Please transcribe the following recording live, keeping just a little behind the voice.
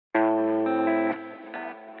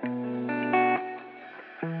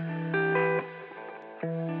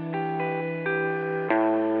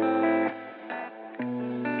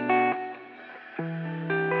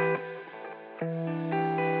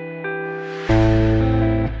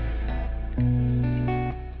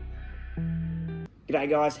G'day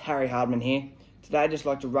guys, Harry Hardman here. Today I'd just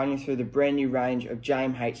like to run you through the brand new range of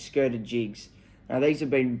JMH skirted jigs. Now these have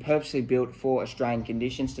been purposely built for Australian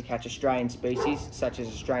conditions to catch Australian species such as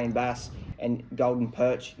Australian bass and golden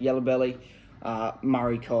perch, yellow belly,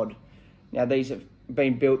 Murray cod. Now these have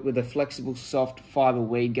been built with a flexible soft fibre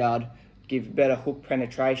weed guard, give better hook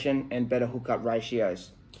penetration and better hookup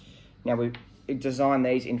ratios. Now we've designed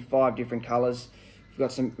these in 5 different colours. We've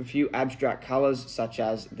got a few abstract colours such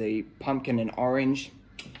as the pumpkin and orange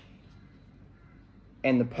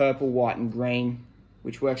and the purple, white and green,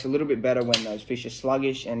 which works a little bit better when those fish are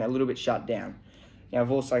sluggish and a little bit shut down. Now I've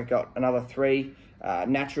also got another 3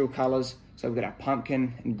 natural colours. So we've got our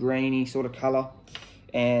pumpkin and greeny sort of colour,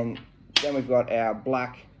 and then we've got our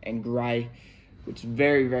black and grey, which is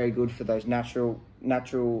very, very good for those natural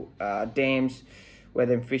dams where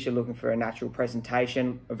them fish are looking for a natural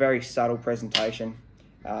presentation, a very subtle presentation.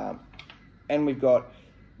 And we've got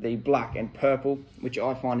the black and purple, which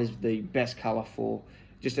I find is the best colour for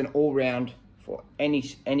just an all-round for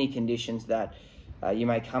any conditions that you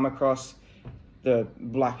may come across. The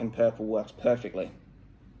black and purple works perfectly.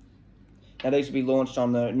 Now these will be launched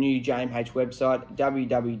on the new JMH website,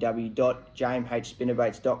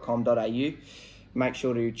 www.jmhspinnerbaits.com.au. Make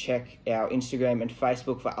sure to check our Instagram and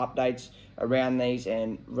Facebook for updates around these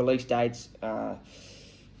and release dates.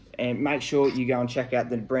 And make sure you go and check out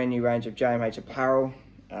the brand new range of JMH apparel,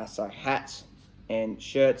 so hats and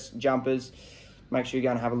shirts, jumpers. Make sure you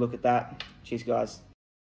go and have a look at that. Cheers guys.